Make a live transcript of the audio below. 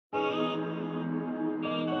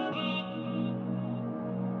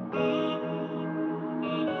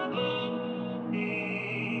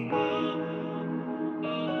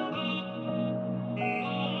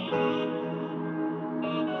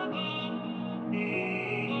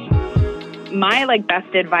My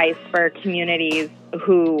best advice for communities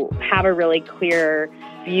who have a really clear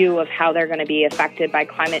view of how they're going to be affected by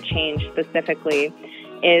climate change specifically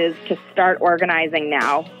is to start organizing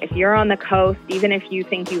now. If you're on the coast, even if you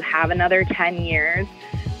think you have another 10 years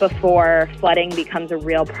before flooding becomes a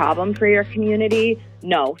real problem for your community,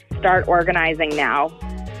 no, start organizing now.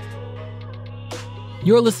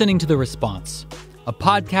 You're listening to The Response, a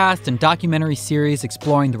podcast and documentary series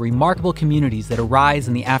exploring the remarkable communities that arise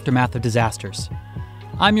in the aftermath of disasters.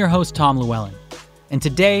 I'm your host, Tom Llewellyn, and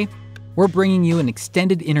today we're bringing you an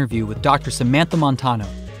extended interview with Dr. Samantha Montano,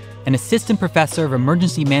 an assistant professor of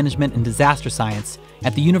emergency management and disaster science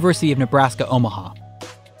at the University of Nebraska, Omaha.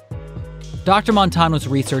 Dr. Montano's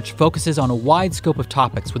research focuses on a wide scope of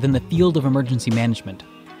topics within the field of emergency management,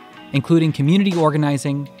 including community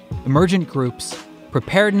organizing, emergent groups,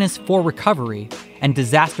 preparedness for recovery, and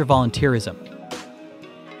disaster volunteerism.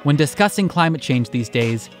 When discussing climate change these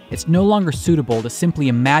days, it's no longer suitable to simply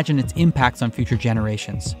imagine its impacts on future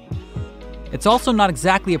generations. It's also not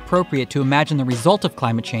exactly appropriate to imagine the result of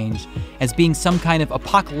climate change as being some kind of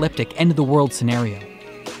apocalyptic end-of-the-world scenario.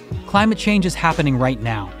 Climate change is happening right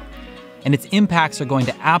now, and its impacts are going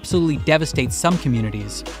to absolutely devastate some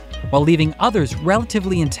communities, while leaving others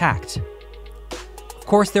relatively intact. Of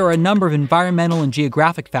course, there are a number of environmental and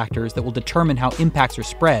geographic factors that will determine how impacts are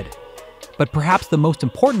spread, but perhaps the most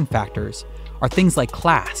important factors are things like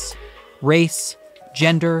class, race,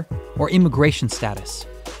 gender, or immigration status.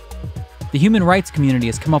 The human rights community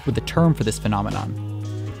has come up with a term for this phenomenon: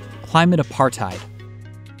 climate apartheid.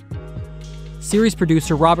 Series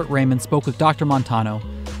producer Robert Raymond spoke with Dr. Montano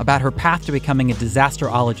about her path to becoming a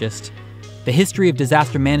disasterologist, the history of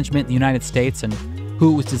disaster management in the United States and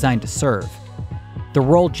who it was designed to serve, the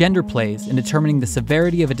role gender plays in determining the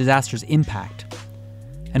severity of a disaster's impact,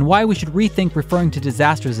 and why we should rethink referring to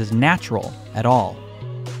disasters as natural at all.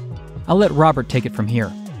 I'll let Robert take it from here.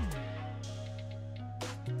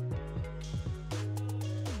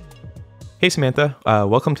 Hey Samantha,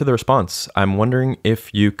 welcome to The Response. I'm wondering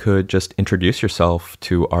if you could just introduce yourself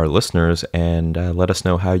to our listeners and let us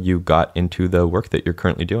know how you got into the work that you're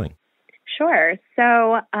currently doing. Sure.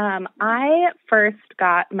 So I first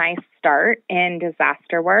got my start in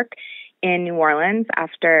disaster work in New Orleans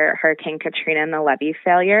after Hurricane Katrina and the levee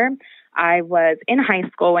failure. I was in high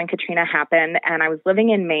school when Katrina happened, and I was living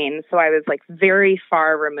in Maine, so I was very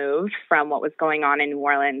far removed from what was going on in New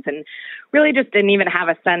Orleans, and really just didn't even have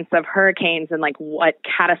a sense of hurricanes and what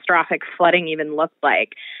catastrophic flooding even looked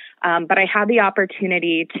like. But I had the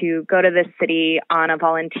opportunity to go to this city on a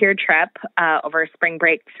volunteer trip over spring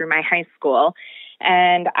break through my high school.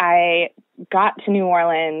 And I got to New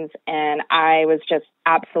Orleans and I was just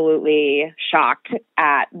absolutely shocked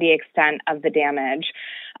at the extent of the damage.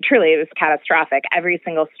 Truly, it was catastrophic. Every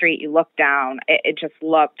single street you looked down, it just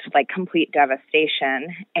looked like complete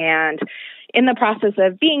devastation. And in the process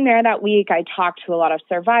of being there that week, I talked to a lot of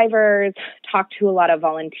survivors, talked to a lot of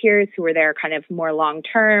volunteers who were there kind of more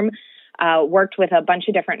long-term, worked with a bunch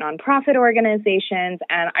of different nonprofit organizations,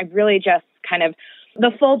 and I really just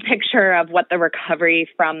the full picture of what the recovery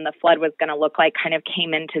from the flood was going to look like kind of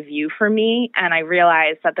came into view for me. And I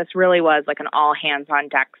realized that this really was an all hands on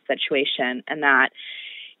deck situation, and that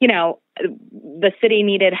the city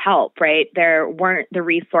needed help, right? There weren't the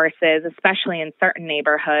resources, especially in certain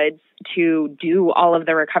neighborhoods, to do all of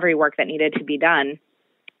the recovery work that needed to be done.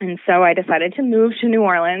 And so I decided to move to New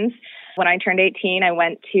Orleans. When I turned 18, I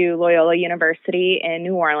went to Loyola University in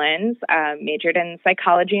New Orleans, majored in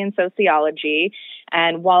psychology and sociology.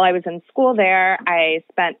 And while I was in school there, I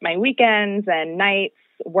spent my weekends and nights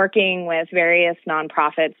working with various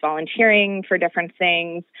nonprofits, volunteering for different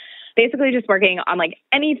things, basically just working on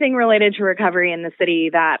anything related to recovery in the city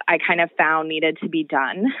that I kind of found needed to be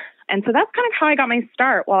done. And so that's kind of how I got my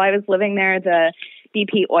start. While I was living there, the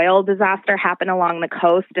BP oil disaster happened along the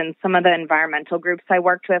coast, and some of the environmental groups I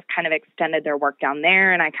worked with kind of extended their work down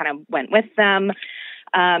there, and I kind of went with them.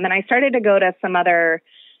 And I started to go to some other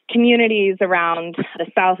communities around the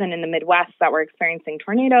South and in the Midwest that were experiencing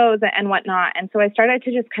tornadoes and whatnot. And so I started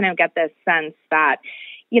to just kind of get this sense that,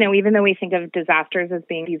 even though we think of disasters as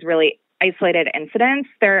being these really isolated incidents,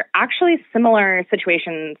 there are actually similar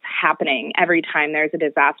situations happening every time there's a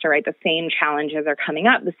disaster, right? The same challenges are coming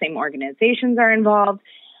up, the same organizations are involved.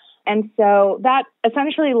 And so that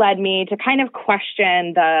essentially led me to kind of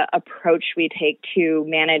question the approach we take to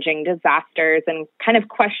managing disasters and kind of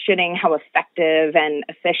questioning how effective and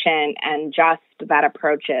efficient and just that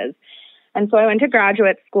approach is. And so I went to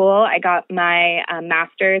graduate school. I got my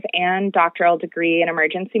master's and doctoral degree in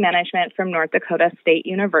emergency management from North Dakota State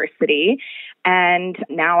University. And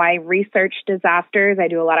now I research disasters. I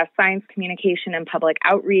do a lot of science communication and public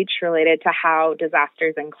outreach related to how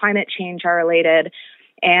disasters and climate change are related.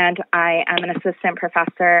 And I am an assistant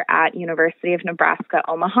professor at University of Nebraska,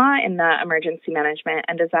 Omaha in the Emergency Management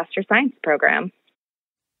and Disaster Science program.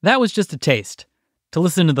 That was just a taste. To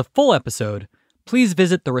listen to the full episode, please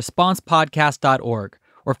visit theresponsepodcast.org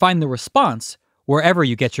or find The Response wherever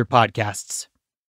you get your podcasts.